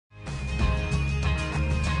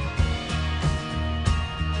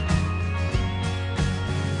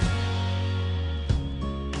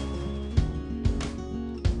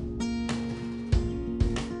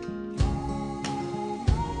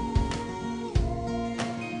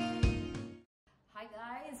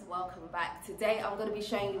welcome back. Today I'm going to be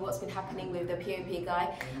showing you what's been happening with the POP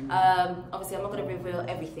guy. Obviously I'm not going to reveal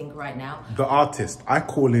everything right now. The artist, I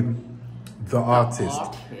call him the artist.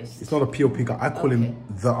 It's not a POP guy, I call him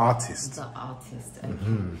the artist. The artist, okay.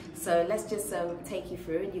 So let's just take you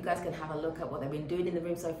through and you guys can have a look at what they've been doing in the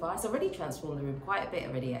room so far. It's already transformed the room quite a bit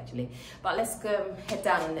already actually. But let's go head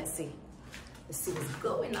down and let's see what's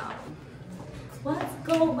going on. What's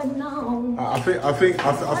going on? I think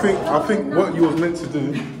what you was meant to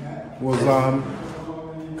do was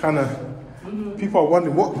kind of people are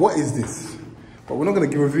wondering what is this, but we're not going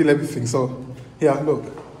to reveal everything. So here, look.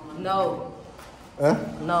 No. Huh?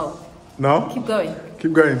 No. No. Keep going.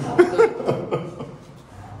 Keep going.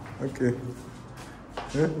 Okay.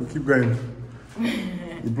 Yeah, we'll keep going.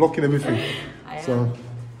 You're blocking everything. I am. So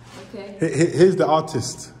okay. Here's the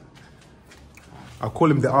artist. I call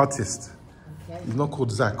him the artist. Okay. He's not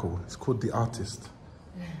called Zach, it's called the artist.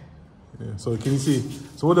 Yeah, so can you see?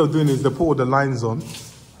 So what they're doing is they put all the lines on.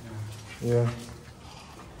 Yeah.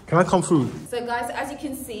 Can I come through? So guys, as you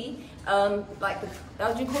can see, like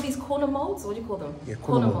do you call these corner molds? What do you call them? Yeah,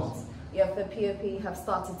 corner molds. Yeah, the POP have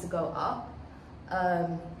started to go up.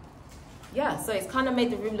 Yeah, so it's kind of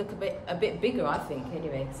made the room look a bit bigger, I think.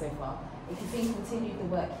 Anyway, so far, you can see continued the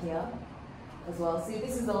work here as well. See,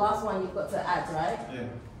 this is the last one you've got to add, right? Yeah.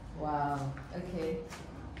 Wow. Okay.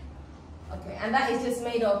 Okay, and that is just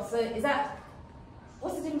made of. So is that?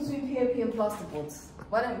 What's the difference between POP and plasterboards?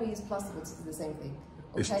 Why don't we use plasterboards to do the same thing?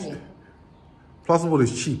 Or can you? Plasterboard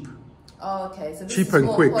is cheap. Oh, okay. So this cheap is and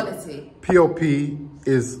more quick. Quality. POP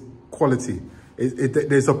is quality.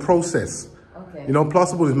 There's a process. Okay. You know,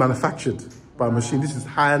 plasterboard is manufactured by a machine. This is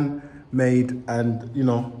handmade, and you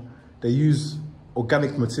know, they use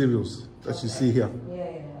organic materials that you see here.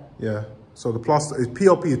 Yeah. So the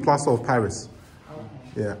POP is plaster of Paris.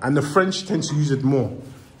 Okay. Yeah, and the French tend to use it more.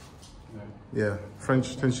 Yeah,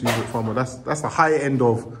 French tend to use it far more. That's the high end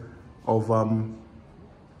of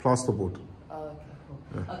plasterboard. Oh, okay, cool.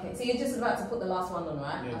 Yeah. Okay, so you're just about to put the last one on,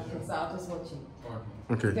 right? Yeah, okay, so I'll just watch you.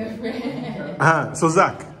 Okay. So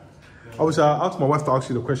Zach, obviously I asked my wife to ask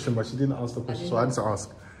you the question, but she didn't ask the question, so I had to ask.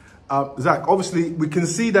 Zach, obviously we can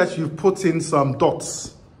see that you've put in some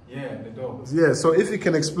dots. Yeah, the dots. Yeah, so if you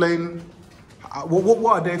can explain, what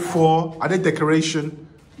are they for? Are they decoration?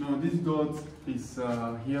 No, this dot is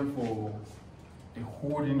here for the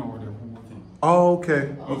holding of the whole thing. Oh,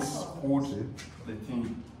 okay. It's hold the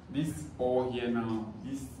thing. This all here now,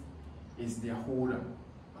 this is the holder.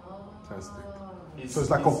 Fantastic. So it's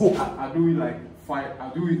like a hook. I do it like I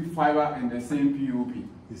do it fiber and the same POP.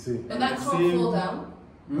 You see? And that can't fall down?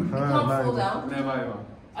 It can't fall down? Never ever.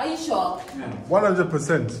 Are you sure? Yeah.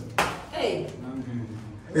 100%. Hey.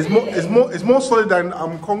 It's more solid than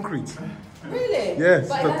concrete. Really? Yes.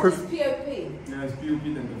 But that's just POP. Yeah, it's POP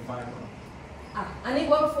than the fiber. And it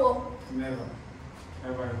won't fall? Never.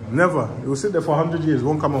 Ever. Never. It will sit there for 100 years. It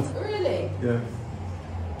won't come off. Really? Yeah.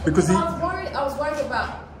 Because I was worried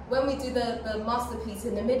about when we do the masterpiece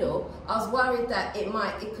in the middle. I was worried that it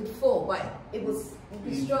could fall, but it would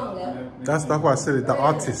be strong. Yeah? That's why I said it. The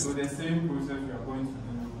artist. So the same process we are going to do.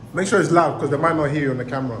 Make sure it's loud because they might not hear you on the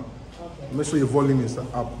camera. Okay. Make sure your volume is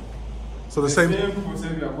up. So the same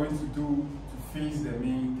process we are going to do to fix the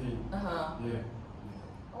main thing. Yeah.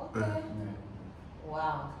 Okay. Yeah.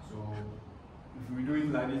 Wow. So if we do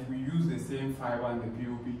it like this, we use the same fiber and the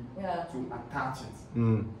POP to attach it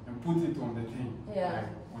and put it on the thing. Yeah. Like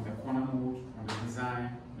on the corner mold, on the design,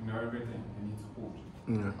 everything, and it's hold.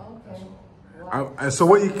 Yeah. Okay. Wow. And so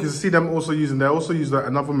what you can see them also using, they also use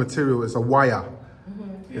another material. It's a wire.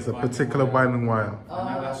 It's a particular binding wire.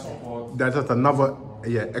 Another support. That's just another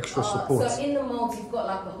extra support. So in the molds you've got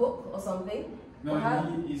like a hook or something? No,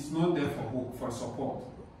 it's not there for hook, for support.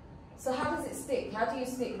 So how does it stick? How do you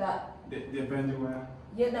stick that? The bending wire.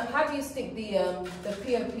 Yeah, no. How do you stick the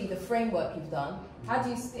POP, the framework you've done? How does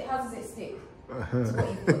it stick? To what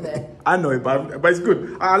you put there? I know it, but it's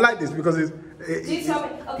good. I like this because it's. Do you tell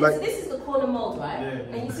me? Okay, like, so this is the corner mold, right?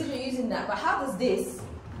 Yeah. And you said you're using that, but how does this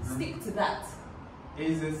stick to that?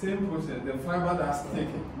 It's the same process. The fiber that stick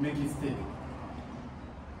make it stick.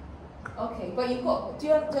 Okay, but you've got. Do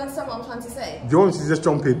you understand what I'm trying to say? Do you want me to just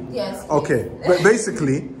jump in? Yes. Okay, but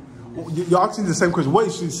basically, you're asking the same question. What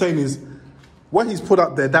he's saying is, what he's put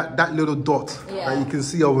up there, that little dot that you can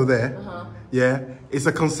see over there, it's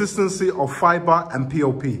a consistency of fiber and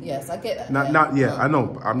POP. Yes, I get that. Now, I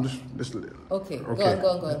know. I'm just okay. Go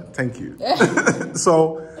on. Thank you.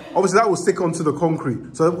 So obviously that will stick onto the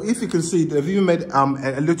concrete. So if you can see, they've even made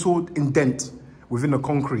a little indent within the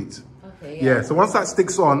concrete. Okay. Yeah. So once that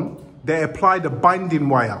sticks on, they apply the binding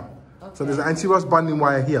wire. Okay. So there's an anti-rust binding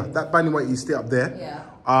wire here. That binding wire you stay up there. Yeah.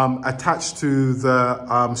 attached to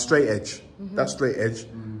the straight edge. That straight edge.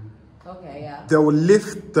 Okay, yeah. They will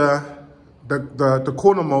lift the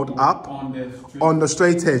corner mold up on the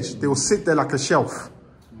straight edge. They will sit there like a shelf.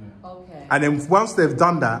 Okay. And then once they've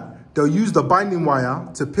done that, they'll use the binding wire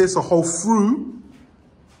to pierce a hole through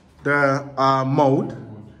the mold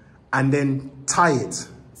and then tie it.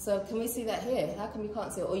 So can we see that here? How come you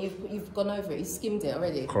can't see it? Or you've gone over it, you skimmed it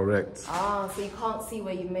already? Correct. Ah, so you can't see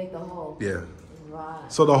where you made the hole? Yeah.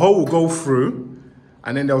 Right. So the hole will go through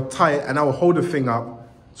and then they'll tie it and I will hold the thing up,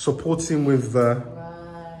 supporting with the...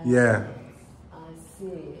 Right. Yeah. I see.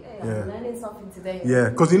 Hey, I'm learning something today. Yeah,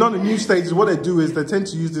 because you know the new stages, what they do is they tend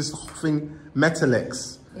to use this thing,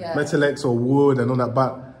 Metalex. Yeah. Metalex or wood and all that,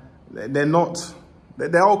 but they're not,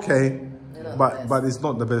 they're okay. But it's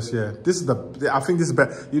not the best, yeah. This is I think this is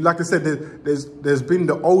better. Like I said, there's been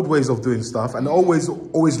the old ways of doing stuff and always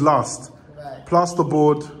last. Right.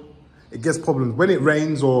 Plasterboard, it gets problems. When it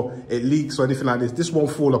rains or it leaks or anything like this won't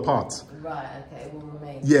fall apart. Right, okay, it will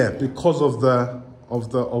remain. Yeah, because of the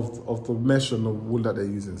mesh and the wool that they're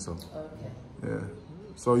using, so. Okay. Yeah.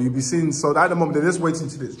 So you'll be seeing, so at the moment they're just waiting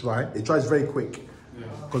till it's dry. It dries very quick.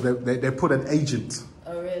 Because they put an agent.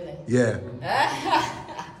 Oh really? Yeah.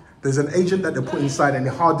 There's an agent that they put inside and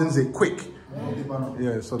it hardens it quick.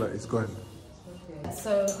 Yeah, so that it's going. Okay.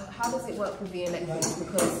 So how does it work with the electrics?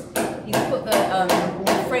 Because you put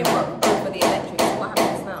the framework over the electrics. What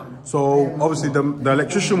happens now? So obviously the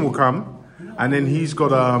electrician will come and then he's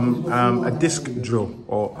got a disc drill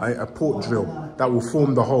or a port drill that will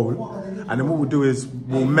form the hole. And then what we'll do is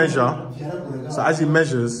we'll measure. So as he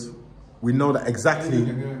measures, we know that exactly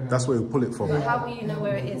that's where we pull it from. But how will you know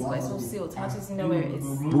where it is? But it's all sealed. How does he know where it is?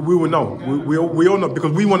 We will know. We all know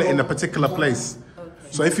because we want it in a particular place. Okay.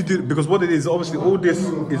 So if you do, because what it is, obviously all this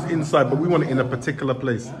is inside, but we want it in a particular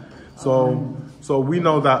place. So we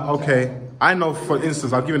know that, okay, I know for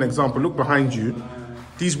instance, I'll give you an example. Look behind you.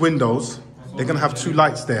 These windows, they're going to have two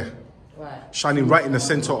lights there. Right. Shining right in the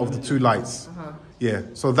center of the two lights. Yeah,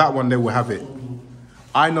 so that one they will have it.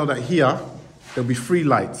 I know that here, there'll be 3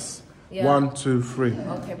 lights. Yeah. 1, 2, 3.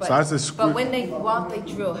 Okay, but, so as but while they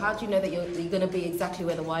drill, how do you know that you're going to be exactly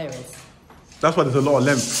where the wire is? That's why there's a lot of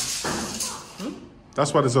length.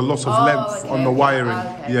 That's why there's a lot of length on the wiring.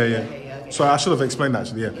 Okay. So I should have explained that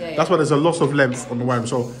actually, yeah. That's why there's a lot of length on the wiring.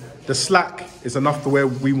 So the slack is enough to where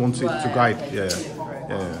we want it to guide. Okay.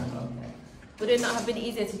 Yeah. Would it not have been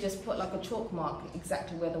easier to just put like a chalk mark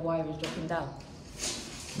exactly where the wire is dropping down?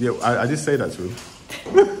 Yeah, I did say that to him.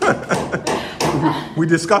 We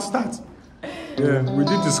discussed that. Yeah, we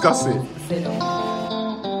did discuss it.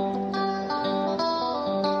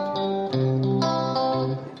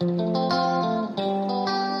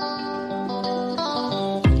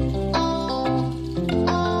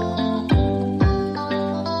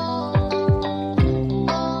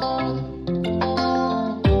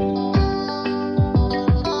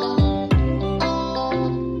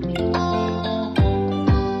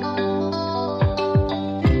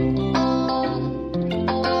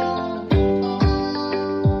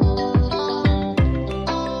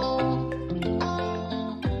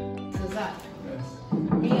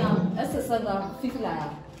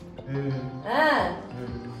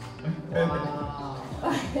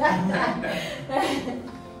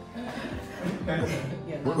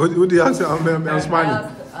 What do you answer? I'm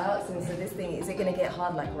smiling. I asked him, so this thing, is it going to get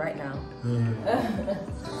hard like right now?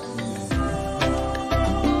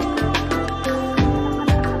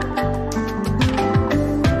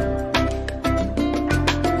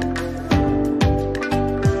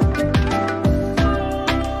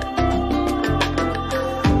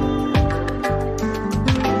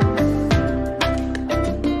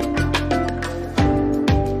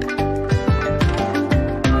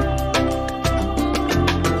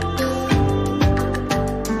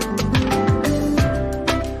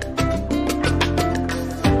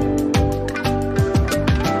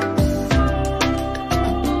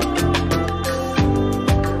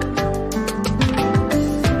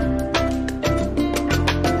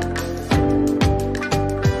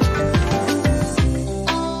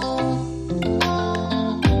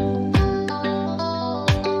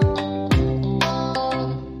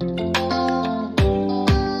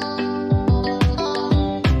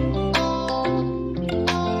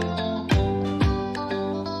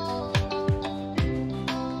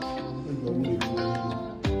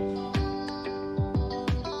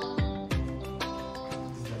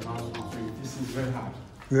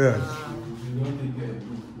 Yeah.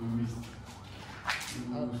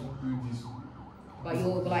 But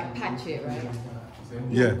you'll like patch it, right?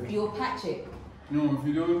 Yeah. You'll patch it. No, if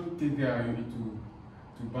you don't take care, you need to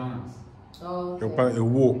balance. Oh, okay. It'll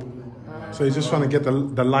warp. So he's just trying to get the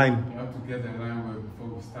line. You have to get the line before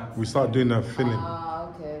we start. We start doing the filling.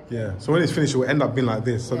 Okay. Yeah. So when it's finished, it will end up being like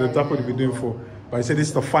this. So that's what we'll be doing for. But I said this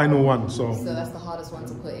is the final one. So that's the hardest one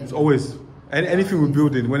to put in. It's always anything we're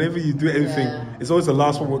building. Whenever you do anything, it's always the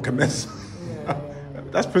last one will commence.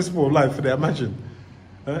 That's principle of life. Imagine.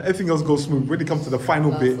 Everything else goes smooth. When it comes to the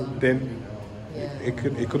final bit, then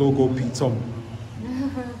it could all go Pete Tom.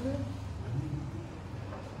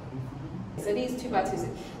 So these 2x2s,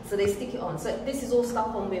 so they stick it on. So this is all stuck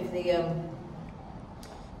on with the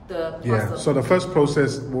yeah. So the first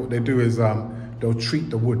process, what they do is they'll treat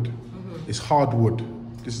the wood. It's hardwood.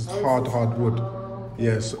 This is hard wood.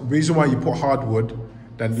 Yes. Reason why you put hardwood,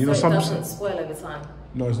 then you know some. It doesn't spoil over time.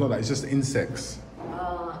 No, it's not that. It's just insects.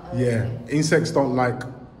 Okay. Yeah, insects don't like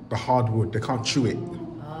the hardwood. They can't chew it.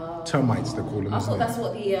 Termites, they call them. I thought that's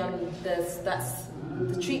what that's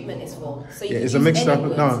the treatment is for. So you it's a mixture.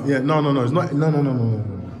 No, it's not. No.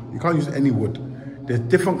 You can't use any wood. There's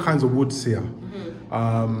different kinds of woods here.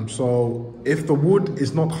 So if the wood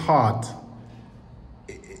is not hard,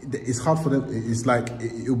 it's hard for them. It's like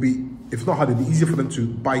it'll be. If it's not hard, it'll be easier for them to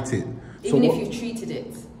bite it. Even if you've treated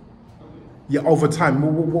it. Yeah, over time.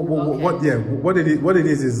 What it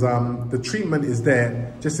is the treatment is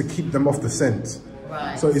there just to keep them off the scent.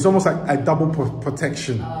 Right. So it's almost like a double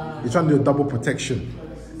protection. You're trying to do a double protection.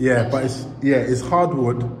 Yeah, but it's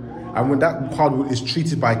hardwood, and when that hardwood is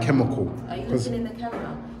treated by a chemical. Are you looking in the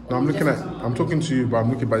camera? No, I'm talking to you, but I'm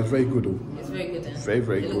looking. But it's very good. It's very good.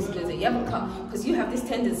 Very good. It looks good. You haven't cut because you have this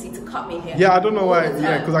tendency to cut me here. Yeah, I don't know why.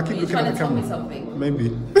 Yeah, because I keep looking at the camera. Tell me something.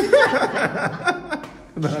 Maybe.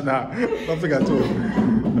 No, nothing at all.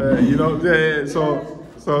 You know,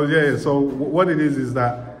 So what it is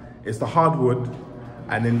that it's the hardwood,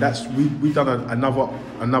 and then we've done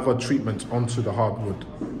another treatment onto the hardwood,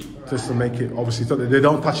 just to make it obviously so that they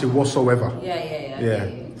don't touch it whatsoever. Yeah.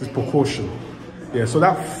 Just precaution. Yeah. So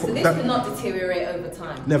this could not deteriorate over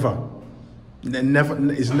time. Never.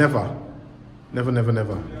 It's never.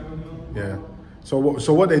 Yeah.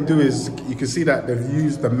 So what they do is you can see that they've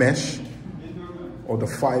used the mesh or the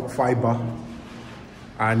fiber,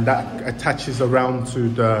 and that attaches around to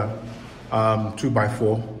the 2x4,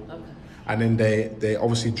 okay. And then they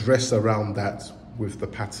obviously dress around that with the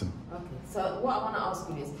pattern. Okay. So what I want to ask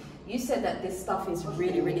you is, you said that this stuff is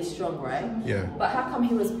really, really strong, right? Yeah. But how come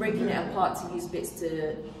he was breaking it apart to use bits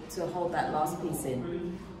to hold that last piece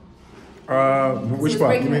in? Which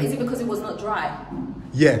part? Is it because it was not dry?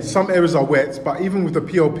 Yeah, some areas are wet, but even with the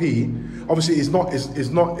POP, obviously it's not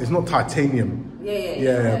titanium.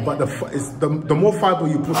 Yeah. But the more fiber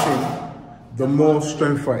you put in, the more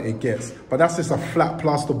strength it gets. But that's just a flat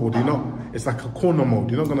plasterboard, you know. It's like a corner mold.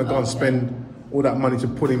 You're not gonna go and spend all that money to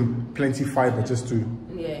put in plenty fiber just to.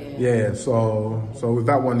 Yeah. So with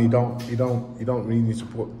that one, you don't really need to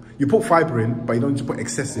put fiber in, but you don't need to put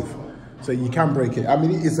excessive. So you can break it. I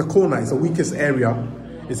mean, it's a corner. It's the weakest area.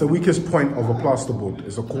 It's the weakest point of a plasterboard.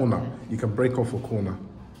 It's a corner. You can break off a corner.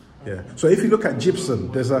 Yeah. So if you look at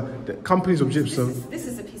gypsum, there's companies of gypsum. This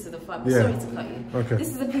is a piece of the fiber. Yeah. Sorry to cut you. Okay. This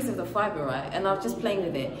is a piece of the fiber, right? And I'm just playing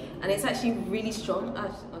with it, and it's actually really strong.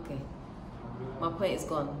 Okay. My point is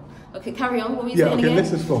gone. Okay, carry on. What were you saying again?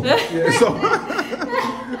 Let's just go. Yeah. So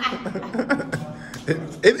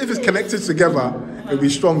if it's connected together, it'll be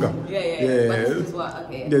stronger. Yeah. But this is what,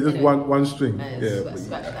 okay. Yeah, just one string. Scratch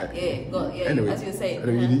that. Yeah. Anyway, as you were saying.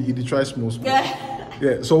 Anyway, you did try small.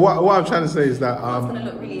 Yeah. So what I'm trying to say is that I was gonna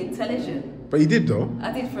look really intelligent. But you did though.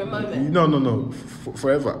 I did for a moment. No.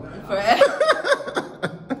 Forever.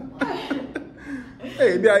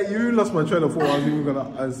 Hey, you lost my train of thought. I was even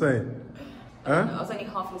gonna say. Huh? I was only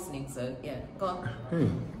half listening, so yeah. Go on.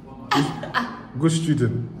 Good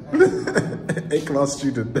student. A-class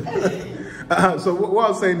student. So what I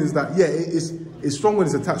was saying is that it's strong when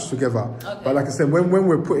it's attached together. Okay. But like I said, when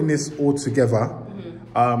we're putting this all together,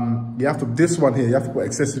 you have to you have to put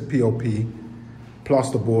excessive POP,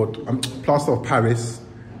 plasterboard, plaster of Paris.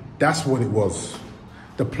 That's what it was.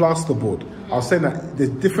 The plasterboard. I was saying that there's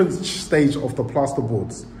different stage of the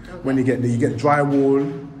plasterboards. Okay. When you get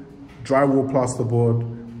drywall plasterboard,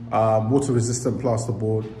 water resistant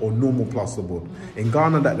plasterboard, or normal plasterboard. In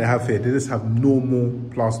Ghana that they have here, they just have normal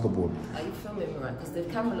plasterboard. Are you filming me right? Because the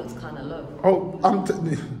camera looks kind of low. Oh,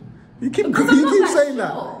 you keep saying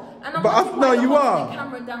that. And but no, you are. The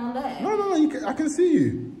camera down there. No, I can see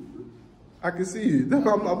you. I'm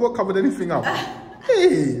not covered anything up.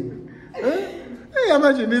 Hey,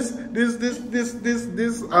 imagine this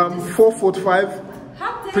 4'5"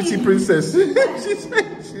 pretty princess. she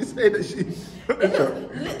said that she.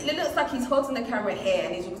 It looks like he's holding the camera here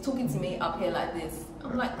and he's talking to me up here like this.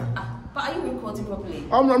 I'm like, But are you recording properly?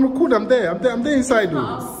 I'm recording. I'm there inside. No,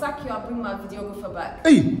 I'll sack you. I'll bring my videographer back.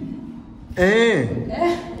 Hey.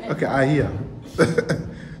 Okay, I hear.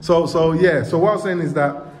 So yeah. So what I'm saying is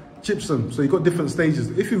that gypsum. So you got different stages.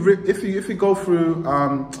 If you go through,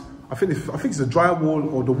 I think it's a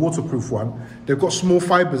drywall or the waterproof one. They've got small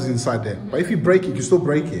fibers inside there. But if you break it, you can still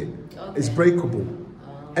break it. Okay. It's breakable.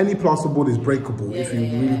 Any plasterboard is breakable if you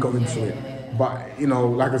really go into it. But you know,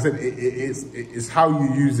 like I said, it's how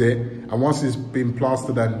you use it, and once it's been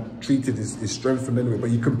plastered and treated, it's strengthened anyway. But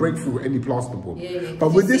you can break through any plasterboard.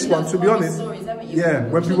 But with this one, to be honest,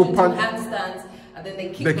 when people punch, handstands, and then they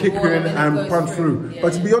kick in and punch through.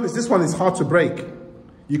 But to be honest, this one is hard to break.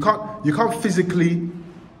 You can't physically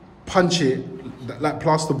punch it like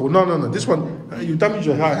plasterboard. No. This one you damage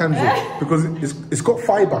your hands with because it's got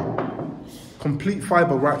fiber, complete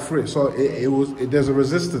fiber right through it. So there's a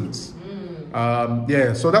resistance.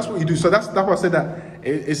 Yeah, so that's what you do. So that's why I said that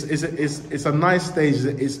it's a nice stage.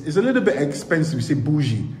 It's a little bit expensive. You see,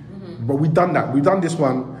 bougie, but we've done that. We've done this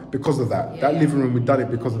one because of that. That living room, we've done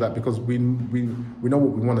it because of that. Because we know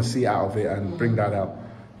what we want to see out of it and bring that out.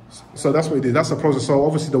 So that's what we did. That's the process. So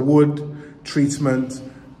obviously the wood treatment,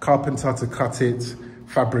 carpenter to cut it,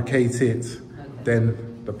 fabricate it,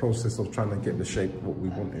 then the process of trying to get the shape what we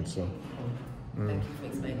wanted. So. Thank you for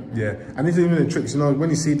explaining that. Yeah, and these are even the tricks. You know, when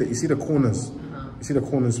you see the corners, you see the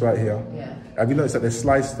corners right here. Yeah. Have you noticed that they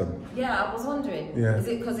sliced them? Yeah, I was wondering. Yeah. Is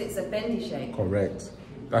it because it's a bendy shape? Correct.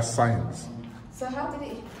 That's science. So how did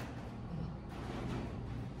it?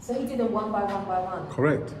 So he did them one by one.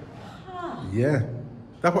 Correct. Yeah.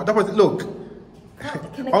 That was look.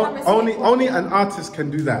 Can the camera see only an artist can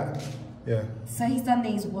do that. Yeah. So he's done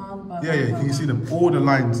these one by one. Yeah. Can you see them? All the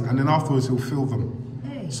lines, and then afterwards he'll fill them.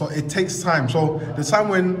 So it takes time. So the time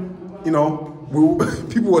when, you know,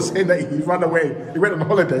 people were saying that he ran away, he went on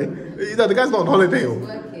holiday. You know, the guy's not on holiday.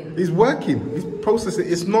 He's working. He's processing.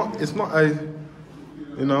 It's not a,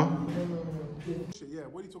 you know. Yeah,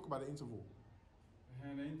 what do you talk about the interval?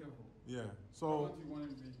 The interval. Yeah. So. What you want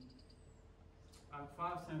to be at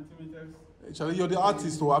 5 centimeters. Charlie, you're the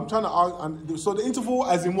artist, so I'm trying to. So the interval,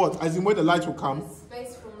 as in what? As in where the light will come. The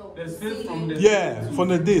space from the. Yeah, from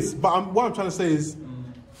the this. But what I'm trying to say is.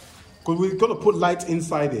 Because we're going to put light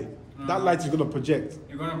inside it. That light is going to project.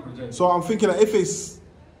 You're going to project. So I'm thinking that if it's...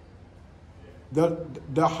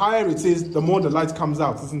 The higher it is, the more the light comes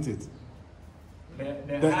out, isn't it?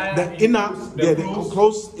 The inner... The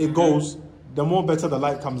close it goes, the more better the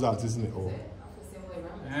light comes out, isn't it? Or,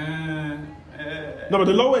 no, but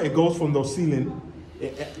the lower it goes from the ceiling,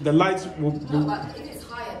 the light will... No, but if it's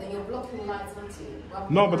higher, then you're blocking light onto you.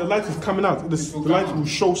 No, but the light is coming out. The light will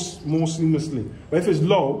show more seamlessly. But if it's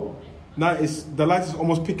low... Now the light is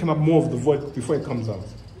almost picking up more of the void before it comes out.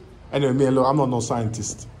 Anyway, me, look, I'm not no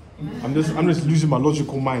scientist. I'm just losing my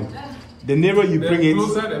logical mind. The nearer you bring it,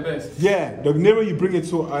 the best. Yeah, the nearer you bring it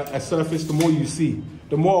to a surface, the more you see.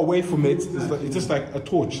 The more away from it, it's just like a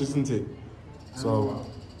torch, isn't it? So,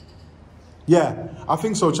 yeah, I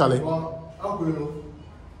think so, Charlie.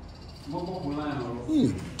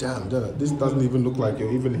 Damn, this doesn't even look like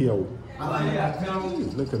you're even here.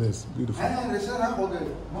 Look at this, beautiful.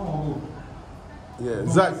 Yeah,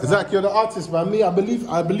 Zach, you're the artist, but me, I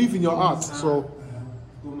believe in your art. So.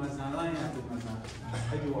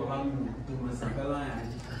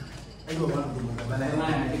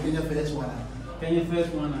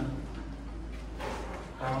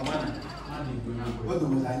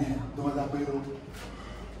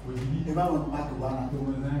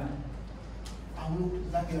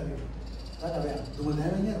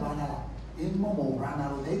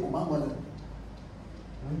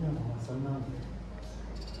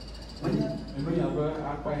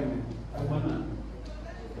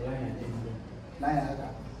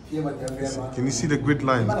 Can you see the grid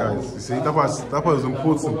lines, guys? You see, that was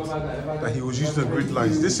important that he was using the grid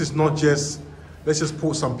lines. This is not just let's just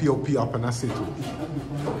put some POP up and that's it.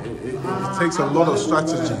 It takes a lot of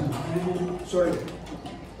strategy.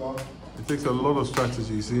 It takes a lot of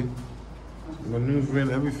strategy, you see? Maneuvering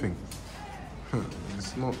everything.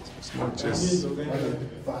 It's not just...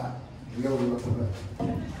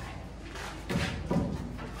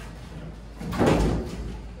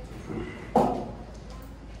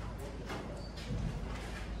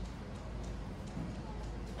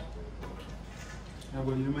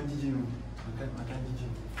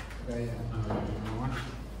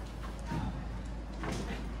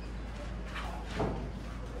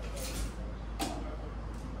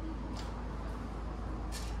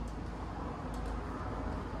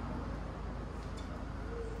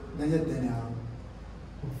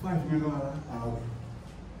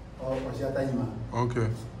 Okay.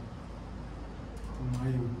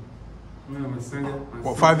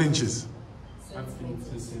 What, 5 inches?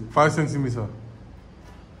 5 centimeters. Okay,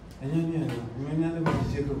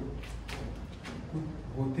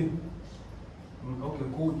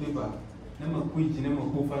 cool paper. Never quit, never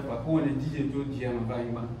go 5, but who and a DJ to Gianna by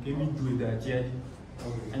man came into that jet.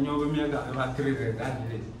 And you're going to get about 3 that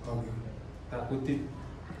day. Okay. That put it.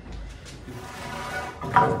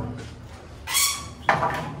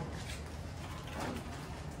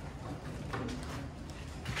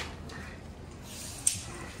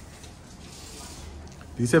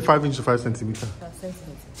 You said 5 inches or 5 centimeters? 5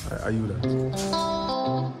 centimeters. Are you that?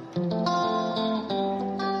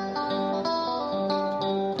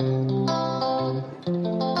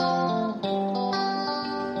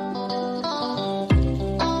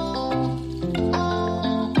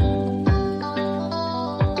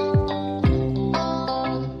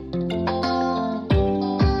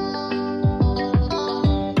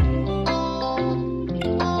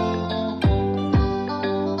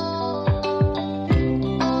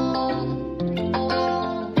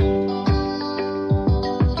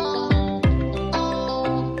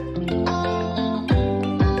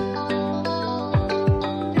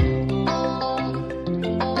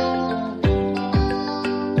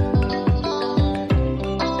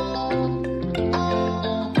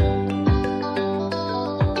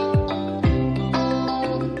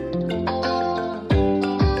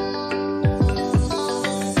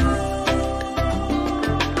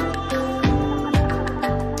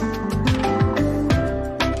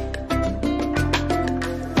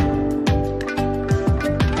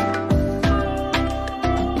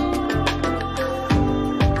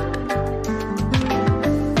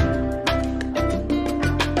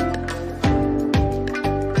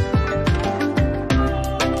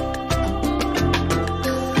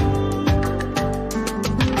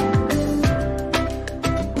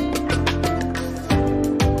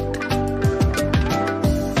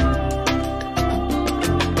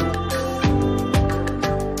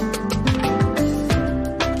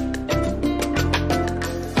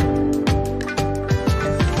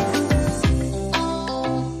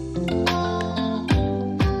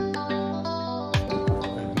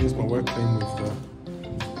 Playing with the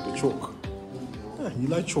chalk. Yeah, you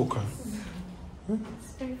like chalk, huh?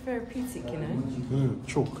 It's very therapeutic, you know.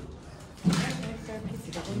 Chalk. Very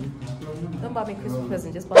therapeutic. Don't buy me a Christmas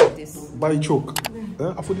present, just buy me this. Buy chalk. I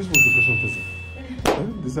thought this was the Christmas present.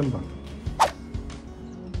 December. I just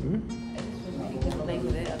really good play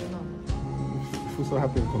with it, I don't know. You feel so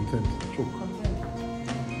happy and content. Chalk. Content.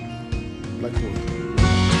 Black chalk.